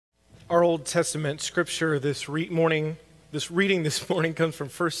Our Old Testament scripture this reading this morning comes from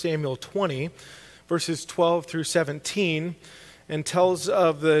 1 Samuel 20, verses 12 through 17, and tells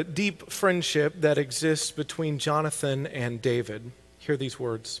of the deep friendship that exists between Jonathan and David. Hear these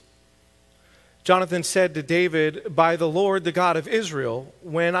words. Jonathan said to David, "By the Lord, the God of Israel,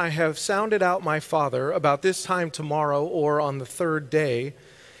 when I have sounded out my father about this time tomorrow or on the third day,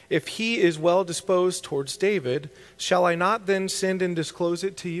 if he is well disposed towards David, shall I not then send and disclose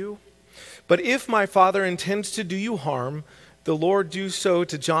it to you? But if my father intends to do you harm, the Lord do so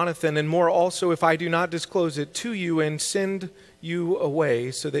to Jonathan, and more also if I do not disclose it to you and send you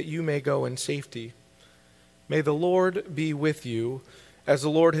away so that you may go in safety. May the Lord be with you, as the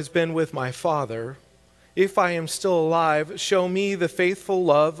Lord has been with my father. If I am still alive, show me the faithful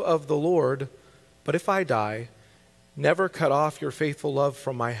love of the Lord. But if I die, never cut off your faithful love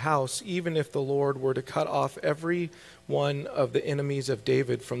from my house, even if the Lord were to cut off every one of the enemies of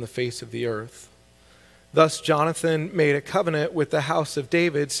David from the face of the earth." Thus Jonathan made a covenant with the house of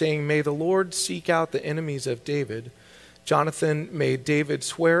David, saying, "May the Lord seek out the enemies of David." Jonathan made David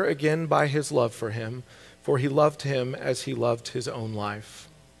swear again by his love for him, for he loved him as he loved his own life.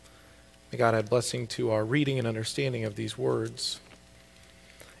 May God add blessing to our reading and understanding of these words.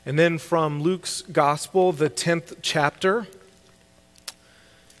 And then from Luke's Gospel, the 10th chapter,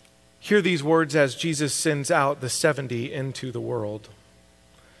 hear these words as Jesus sends out the 70 into the world.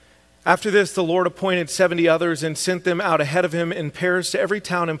 After this, the Lord appointed 70 others and sent them out ahead of him in pairs to every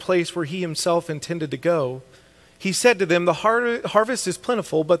town and place where he himself intended to go. He said to them, "The harvest is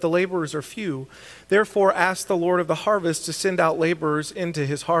plentiful, but the laborers are few. Therefore ask the Lord of the harvest to send out laborers into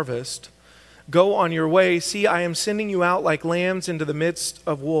his harvest. Go on your way. See, I am sending you out like lambs into the midst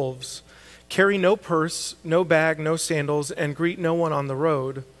of wolves. Carry no purse, no bag, no sandals, and greet no one on the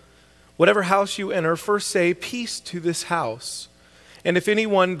road. Whatever house you enter, first say, 'Peace to this house.' And if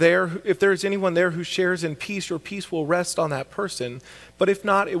there is anyone there who shares in peace, your peace will rest on that person. But if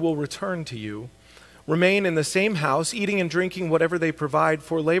not, it will return to you. Remain in the same house, eating and drinking whatever they provide,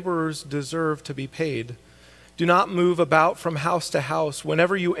 for laborers deserve to be paid. Do not move about from house to house.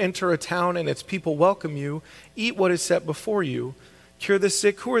 Whenever you enter a town and its people welcome you, eat what is set before you. Cure the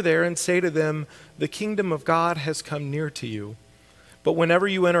sick who are there and say to them, 'The kingdom of God has come near to you.' But whenever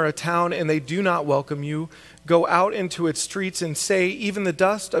you enter a town and they do not welcome you, go out into its streets and say, 'Even the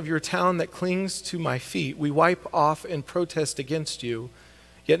dust of your town that clings to my feet, we wipe off and protest against you.'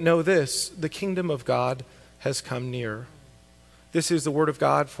 Yet know this, the kingdom of God has come near." This is the word of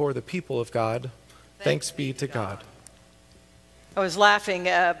God for the people of God. Thanks be to God. I was laughing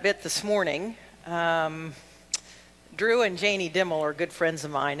a bit this morning. Drew and Janie Dimmel are good friends of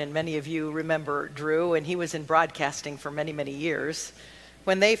mine, and many of you remember Drew, and he was in broadcasting for many, many years.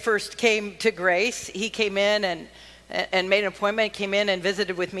 When they first came to Grace, he came in and made an appointment, came in and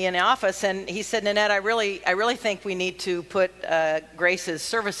visited with me in the office, and he said, "Nanette, I really think we need to put Grace's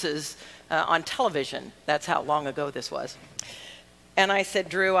services on television." That's how long ago this was. And I said,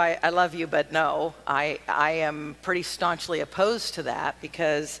 "Drew, I love you, but no, I am pretty staunchly opposed to that,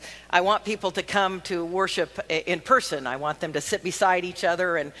 because I want people to come to worship in person. I want them to sit beside each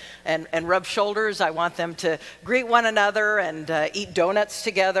other and rub shoulders. I want them to greet one another and eat donuts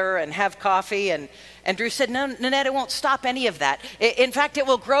together and have coffee." And Drew said, "No, Nanette, it won't stop any of that. In fact, it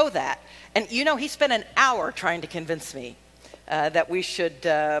will grow that." And you know, he spent an hour trying to convince me that we should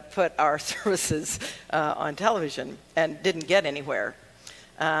put our services on television, and didn't get anywhere.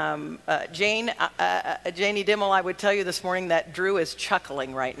 Janie Dimmel, I would tell you this morning that Drew is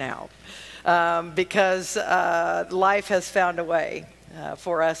chuckling right now because life has found a way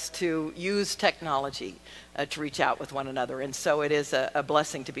for us to use technology to reach out with one another. And so it is a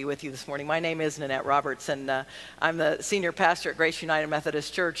blessing to be with you this morning. My name is Nanette Roberts, and I'm the senior pastor at Grace United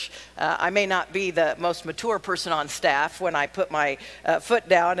Methodist Church. I may not be the most mature person on staff when I put my foot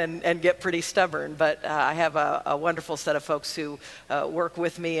down and get pretty stubborn, but I have a wonderful set of folks who work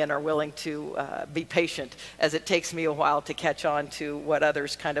with me and are willing to be patient as it takes me a while to catch on to what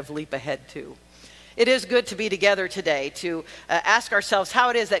others kind of leap ahead to. It is good to be together today to ask ourselves how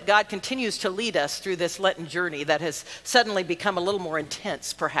it is that God continues to lead us through this Lenten journey that has suddenly become a little more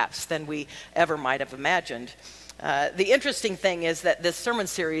intense, perhaps, than we ever might have imagined. The interesting thing is that this sermon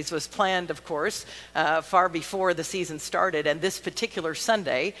series was planned, of course, far before the season started, and this particular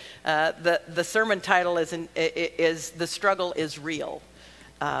Sunday, the sermon title is "The Struggle is Real."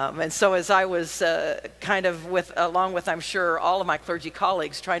 And so as I was along with, I'm sure, all of my clergy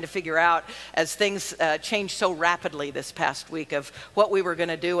colleagues, trying to figure out, as things changed so rapidly this past week, of what we were going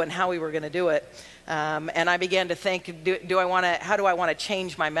to do and how we were going to do it, And I began to think, how do I want to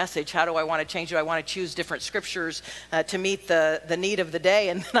change my message? How do I want to change? Do I want to choose different scriptures to meet the need of the day?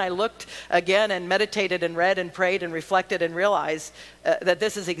 And then I looked again and meditated and read and prayed and reflected and realized that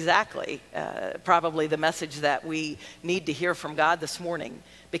this is exactly probably the message that we need to hear from God this morning,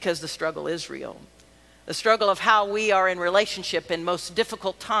 because the struggle is real. The struggle of how we are in relationship in most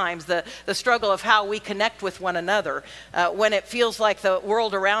difficult times, the struggle of how we connect with one another when it feels like the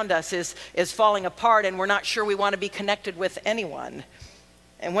world around us is falling apart and we're not sure we want to be connected with anyone.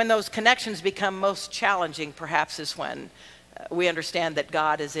 And when those connections become most challenging, perhaps is when we understand that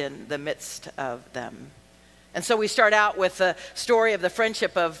God is in the midst of them. And so we start out with the story of the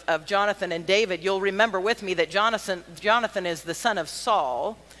friendship of Jonathan and David. You'll remember with me that Jonathan is the son of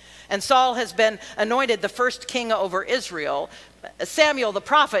Saul. And Saul has been anointed the first king over Israel. Samuel the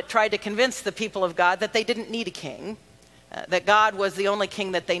prophet tried to convince the people of God that they didn't need a king, that God was the only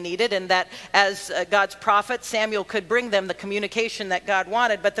king that they needed, and that as God's prophet, Samuel could bring them the communication that God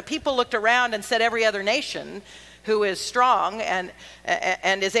wanted. But the people looked around and said, every other nation who is strong and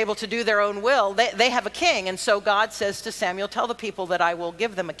is able to do their own will, they have a king. And so God says to Samuel, tell the people that I will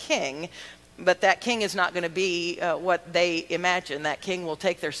give them a king. But that king is not going to be what they imagine. That king will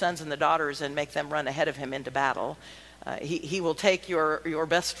take their sons and the daughters and make them run ahead of him into battle. He will take your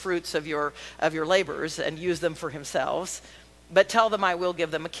best fruits of your labors and use them for himself. But tell them I will give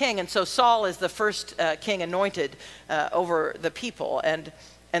them a king. And so Saul is the first king anointed over the people.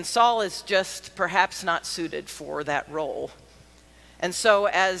 And Saul is just perhaps not suited for that role. And so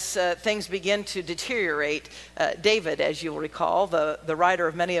as things begin to deteriorate, David, as you'll recall, the writer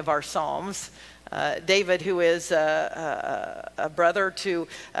of many of our Psalms, David, who is a brother to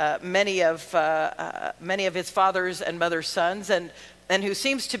many of his father's and mother's sons, and who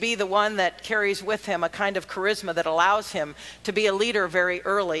seems to be the one that carries with him a kind of charisma that allows him to be a leader very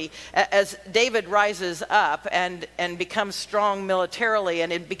early. As David rises up and becomes strong militarily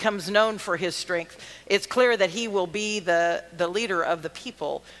and it becomes known for his strength, it's clear that he will be the leader of the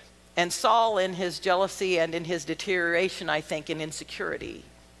people. And Saul, in his jealousy and in his deterioration, I think, in insecurity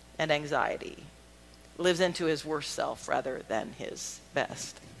and anxiety, lives into his worst self rather than his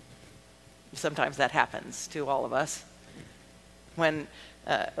best. Sometimes that happens to all of us. When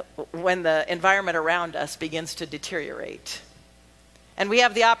the environment around us begins to deteriorate. And we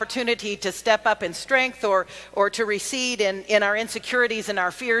have the opportunity to step up in strength or to recede in our insecurities and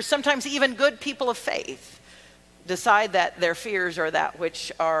our fears. Sometimes even good people of faith decide that their fears are that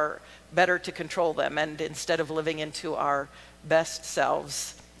which are better to control them. And instead of living into our best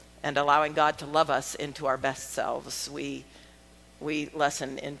selves and allowing God to love us into our best selves, we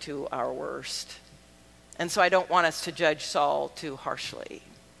lessen into our worst. And so I don't want us to judge Saul too harshly,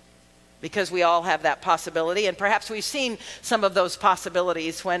 because we all have that possibility. And perhaps we've seen some of those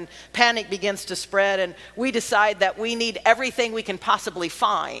possibilities when panic begins to spread and we decide that we need everything we can possibly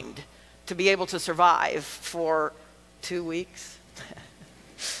find to be able to survive for 2 weeks.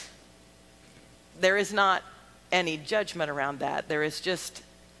 There is not any judgment around that. There is just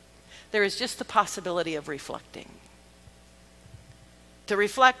the possibility of reflecting. To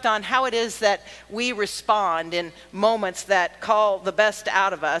reflect on how it is that we respond in moments that call the best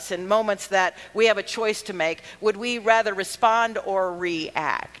out of us, in moments that we have a choice to make. Would we rather respond or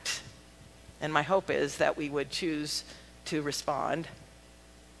react? And my hope is that we would choose to respond.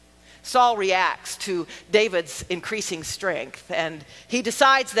 Saul reacts to David's increasing strength, and he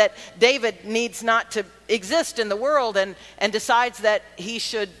decides that David needs not to exist in the world, and decides that he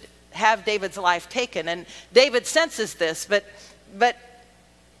should have David's life taken. And David senses this, but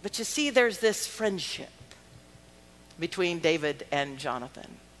you see, there's this friendship between David and Jonathan.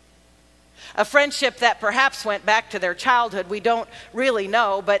 A friendship that perhaps went back to their childhood. We don't really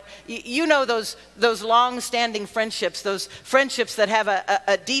know, but you know those long-standing friendships, those friendships that have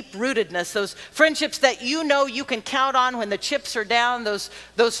a deep rootedness, those friendships that you know you can count on when the chips are down,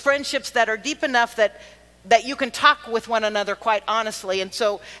 those friendships that are deep enough that you can talk with one another quite honestly. And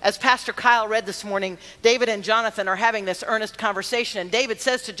so, as Pastor Kyle read this morning, David and Jonathan are having this earnest conversation. And David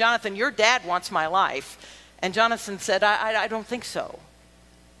says to Jonathan, your dad wants my life. And Jonathan said, I don't think so.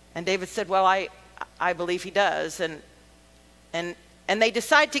 And David said, well, I believe he does. And they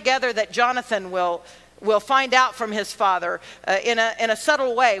decide together that Jonathan will find out from his father in a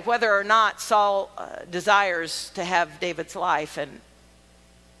subtle way whether or not Saul desires to have David's life. And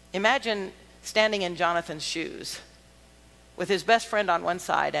imagine standing in Jonathan's shoes with his best friend on one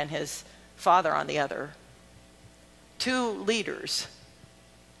side and his father on the other. Two leaders,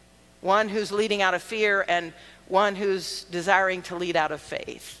 one who's leading out of fear and one who's desiring to lead out of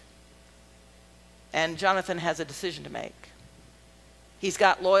faith. And Jonathan has a decision to make. He's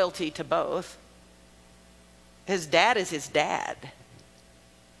got loyalty to both, His dad is his dad.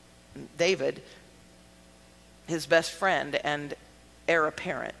 David, his best friend and heir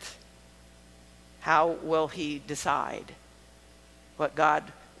apparent. How will he decide what God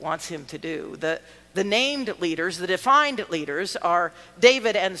wants him to do? The named leaders, the defined leaders are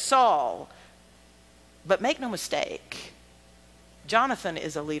David and Saul. But make no mistake, Jonathan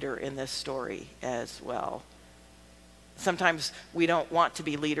is a leader in this story as well. Sometimes we don't want to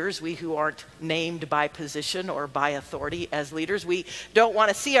be leaders, we who aren't named by position or by authority as leaders. We don't want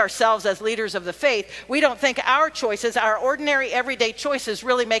to see ourselves as leaders of the faith. We don't think our choices, our ordinary everyday choices,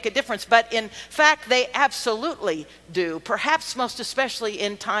 really make a difference. But in fact, they absolutely do, perhaps most especially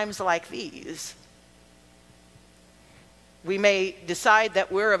in times like these. We may decide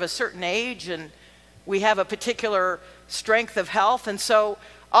that we're of a certain age and we have a particular strength of health, and so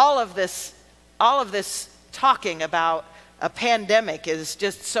all of this talking about a pandemic is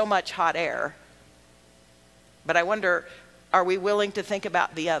just so much hot air. But I wonder, are we willing to think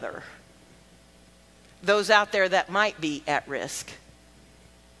about the other? Those out there that might be at risk.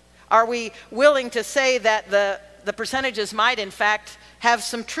 Are we willing to say that the percentages might in fact have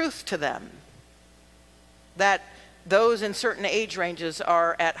some truth to them? That those in certain age ranges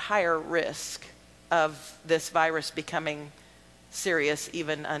are at higher risk of this virus becoming serious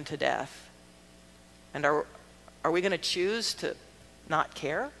even unto death? And are we going to choose to not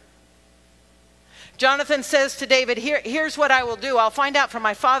care? Jonathan says to David, here's what I will do. I'll find out from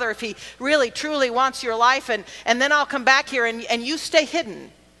my father if he really truly wants your life, and then I'll come back here and you stay hidden.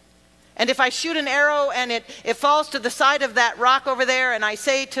 And if I shoot an arrow and it falls to the side of that rock over there, and I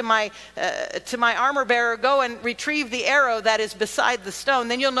say to my armor bearer, go and retrieve the arrow that is beside the stone,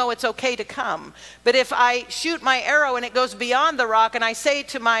 then you'll know it's okay to come. But if I shoot my arrow and it goes beyond the rock, and I say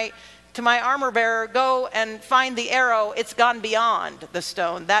to my armor bearer, go and find the arrow, it's gone beyond the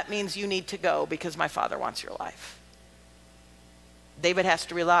stone, that means you need to go because my father wants your life. David has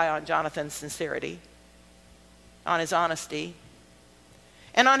to rely on Jonathan's sincerity, on his honesty,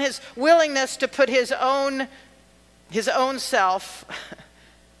 and on his willingness to put his own self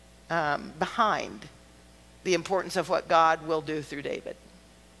behind the importance of what God will do through David.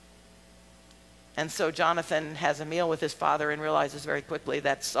 And so Jonathan has a meal with his father and realizes very quickly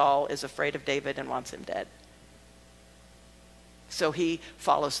that Saul is afraid of David and wants him dead. So he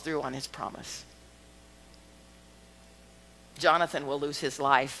follows through on his promise. Jonathan will lose his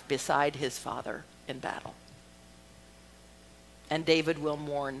life beside his father in battle. And David will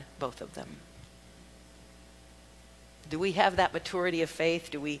mourn both of them. Do we have that maturity of faith?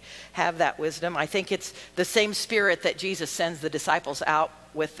 Do we have that wisdom? I think it's the same spirit that Jesus sends the disciples out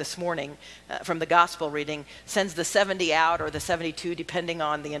with this morning from the gospel reading, sends the 70 out, or the 72, depending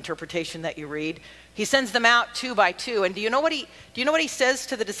on the interpretation that you read. He sends them out 2 by 2. And do you know what he says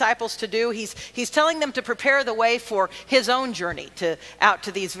to the disciples to do? He's telling them to prepare the way for his own journey out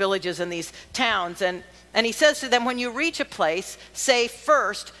to these villages and these towns. And he says to them, when you reach a place, say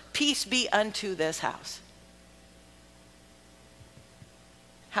first, peace be unto this house.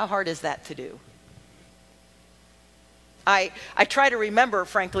 How hard is that to do? I try to remember,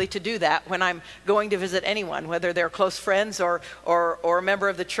 frankly, to do that when I'm going to visit anyone, whether they're close friends or a member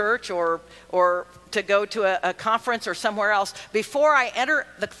of the church or to go to a conference or somewhere else. Before I enter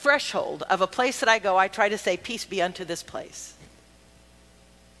the threshold of a place that I go, I try to say, peace be unto this place.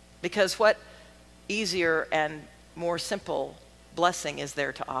 Because what easier and more simple blessing is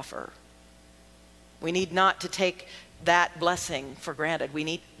there to offer? We need not to take that blessing for granted. We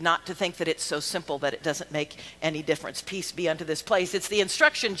need not to think that it's so simple that it doesn't make any difference. Peace be unto this place. It's the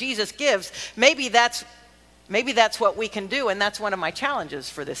instruction Jesus gives. Maybe that's what we can do, and that's one of my challenges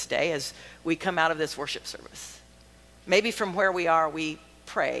for this day as we come out of this worship service. Maybe from where we are, we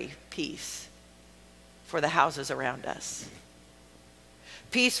pray peace for the houses around us.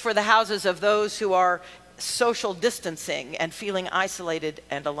 Peace for the houses of those who are social distancing and feeling isolated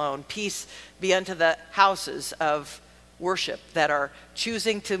and alone. Peace be unto the houses of worship that are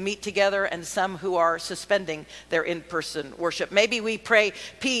choosing to meet together, and some who are suspending their in-person worship. Maybe we pray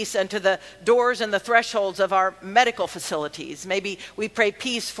peace unto the doors and the thresholds of our medical facilities. Maybe we pray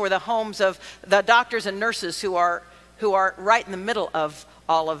peace for the homes of the doctors and nurses who are right in the middle of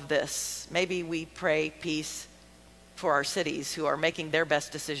all of this. Maybe we pray peace for our cities who are making their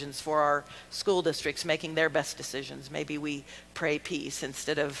best decisions, for our school districts making their best decisions. Maybe we pray peace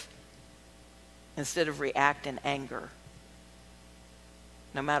instead of react in anger,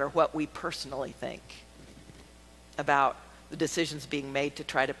 no matter what we personally think about the decisions being made to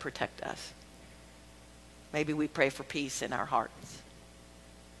try to protect us. Maybe we pray for peace in our hearts.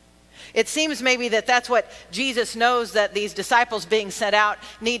 It seems maybe that that's what Jesus knows that these disciples being sent out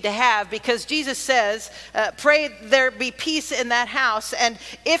need to have, because Jesus says, pray there be peace in that house, and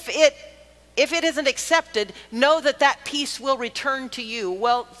if it isn't accepted, know that that peace will return to you.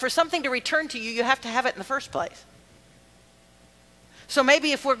 Well, for something to return to you, you have to have it in the first place. So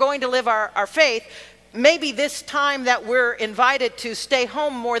maybe if we're going to live our faith, maybe this time that we're invited to stay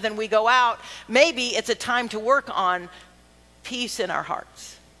home more than we go out, maybe it's a time to work on peace in our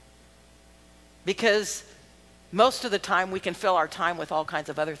hearts. Because most of the time we can fill our time with all kinds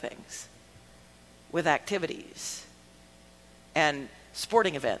of other things, with activities and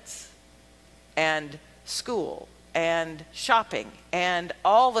sporting events and school and shopping and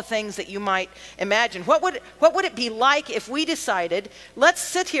all the things that you might imagine. What would it be like if we decided, let's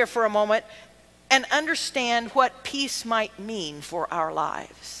sit here for a moment and understand what peace might mean for our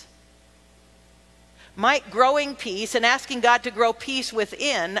lives? Might growing peace and asking God to grow peace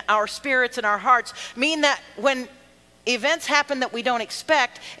within our spirits and our hearts mean that when events happen that we don't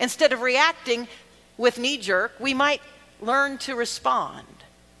expect, instead of reacting with knee-jerk, we might learn to respond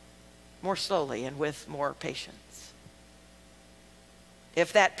more slowly and with more patience.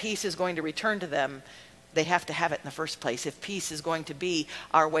 If that peace is going to return to them, they have to have it in the first place. If peace is going to be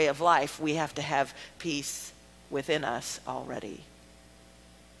our way of life, we have to have peace within us already.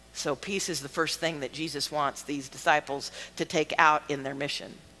 So peace is the first thing that Jesus wants these disciples to take out in their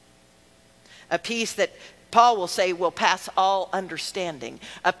mission. A peace that Paul will say will pass all understanding.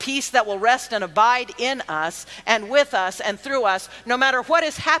 A peace that will rest and abide in us and with us and through us, no matter what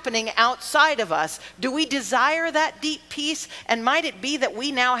is happening outside of us. Do we desire that deep peace? And might it be that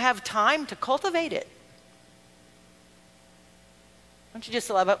we now have time to cultivate it? Don't you just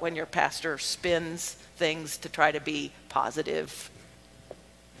love it when your pastor spins things to try to be positive?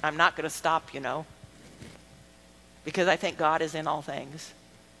 I'm not going to stop, because I think God is in all things.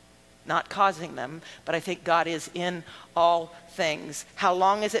 Not causing them, but I think God is in all things. How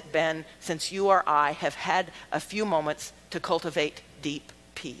long has it been since you or I have had a few moments to cultivate deep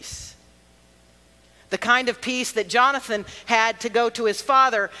peace? The kind of peace that Jonathan had to go to his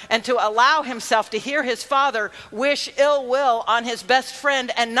father and to allow himself to hear his father wish ill will on his best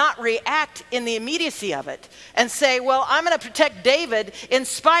friend and not react in the immediacy of it and say, well, I'm going to protect David in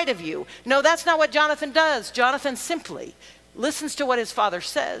spite of you. No, that's not what Jonathan does. Jonathan simply listens to what his father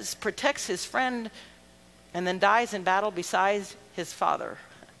says, protects his friend, and then dies in battle beside his father.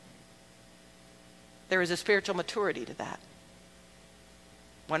 There is a spiritual maturity to that.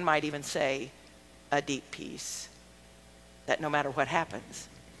 One might even say, a deep peace, that no matter what happens,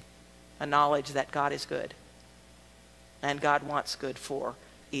 a knowledge that God is good and God wants good for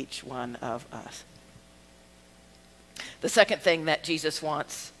each one of us. The second thing that Jesus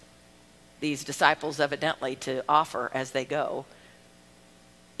wants these disciples evidently to offer as they go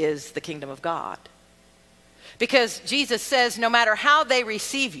is the kingdom of God. Because Jesus says no matter how they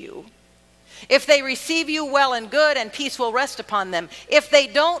receive you, if they receive you well and good, and peace will rest upon them. If they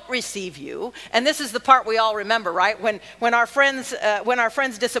don't receive you, and this is the part we all remember, right? When our friends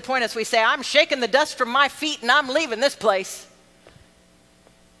disappoint us, we say, I'm shaking the dust from my feet and I'm leaving this place.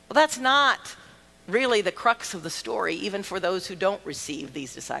 Well, that's not really the crux of the story, even for those who don't receive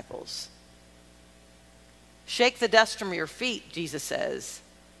these disciples. Shake the dust from your feet, Jesus says,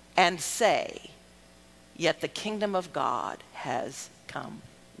 and say, yet the kingdom of God has come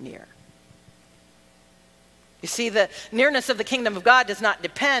near. You see, the nearness of the kingdom of God does not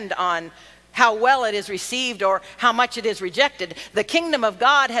depend on how well it is received or how much it is rejected. The kingdom of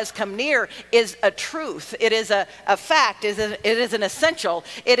God has come near is a truth. It is a fact. It is an essential.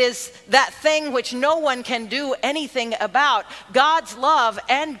 It is that thing which no one can do anything about. God's love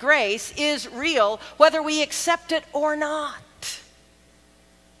and grace is real, whether we accept it or not.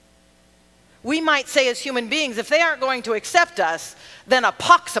 We might say as human beings, if they aren't going to accept us, then a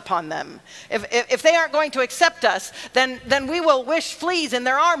pox upon them. If they aren't going to accept us, then we will wish fleas in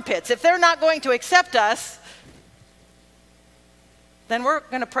their armpits. If they're not going to accept us, then we're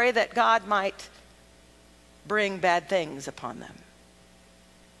going to pray that God might bring bad things upon them.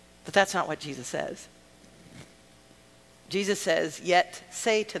 But that's not what Jesus says. Jesus says, yet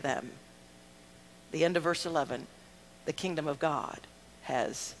say to them, the end of verse 11, the kingdom of God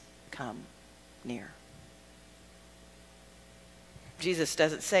has come near. Jesus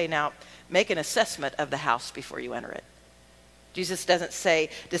doesn't say, now, make an assessment of the house before you enter it. Jesus doesn't say,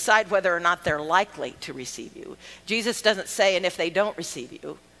 decide whether or not they're likely to receive you. Jesus doesn't say, and if they don't receive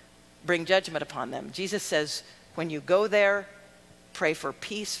you, bring judgment upon them. Jesus says, when you go there, pray for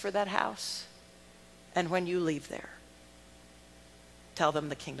peace for that house. And when you leave there, tell them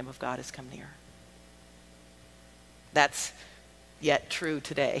the kingdom of God has come near. That's yet true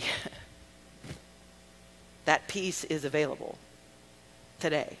today. That peace is available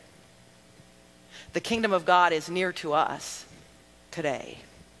today. The kingdom of God is near to us today.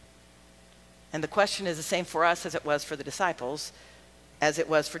 And the question is the same for us as it was for the disciples, as it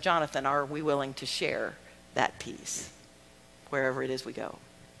was for Jonathan. Are we willing to share that peace wherever it is we go?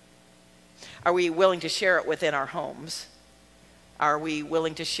 Are we willing to share it within our homes? Are we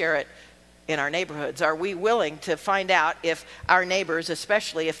willing to share it in our neighborhoods? Are we willing to find out if our neighbors,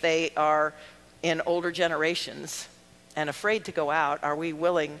 especially if they are in older generations and afraid to go out, are we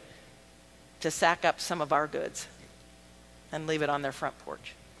willing to sack up some of our goods and leave it on their front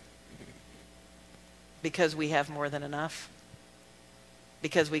porch? Because we have more than enough?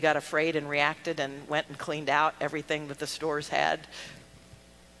 Because we got afraid and reacted and went and cleaned out everything that the stores had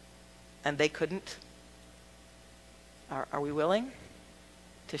and they couldn't? Are we willing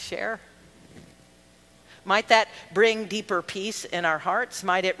to share? Might that bring deeper peace in our hearts?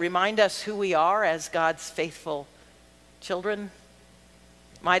 Might it remind us who we are as God's faithful children?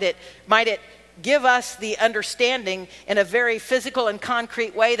 Might it give us the understanding in a very physical and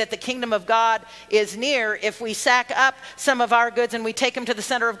concrete way that the kingdom of God is near if we sack up some of our goods and we take them to the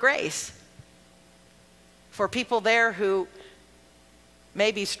center of grace? For people there who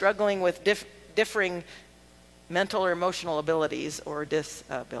may be struggling with differing mental or emotional abilities or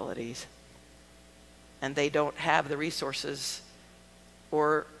disabilities, and they don't have the resources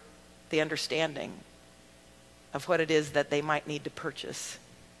or the understanding of what it is that they might need to purchase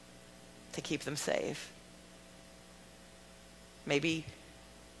to keep them safe. Maybe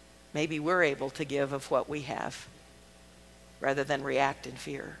we're able to give of what we have rather than react in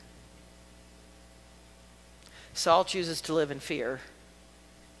fear. Saul chooses to live in fear,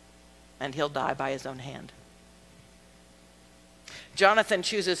 and he'll die by his own hand. Jonathan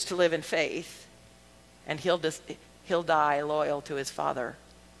chooses to live in faith, and he'll die loyal to his father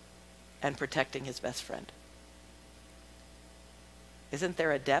and protecting his best friend. Isn't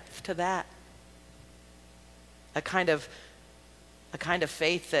there a depth to that? A kind of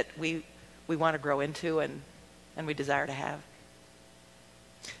faith that we want to grow into and we desire to have.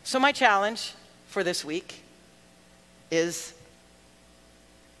 So my challenge for this week is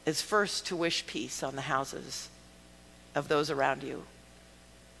first to wish peace on the houses of those around you,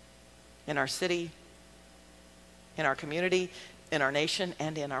 in our city, in our community, in our nation,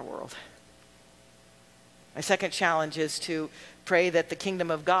 and in our world. My second challenge is to pray that the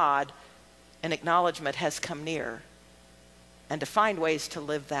kingdom of God, an acknowledgement, has come near, and to find ways to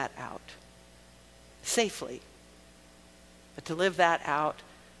live that out safely, but to live that out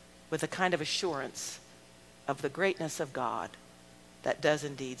with a kind of assurance of the greatness of God that does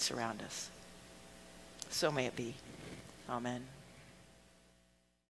indeed surround us. So may it be. Amen.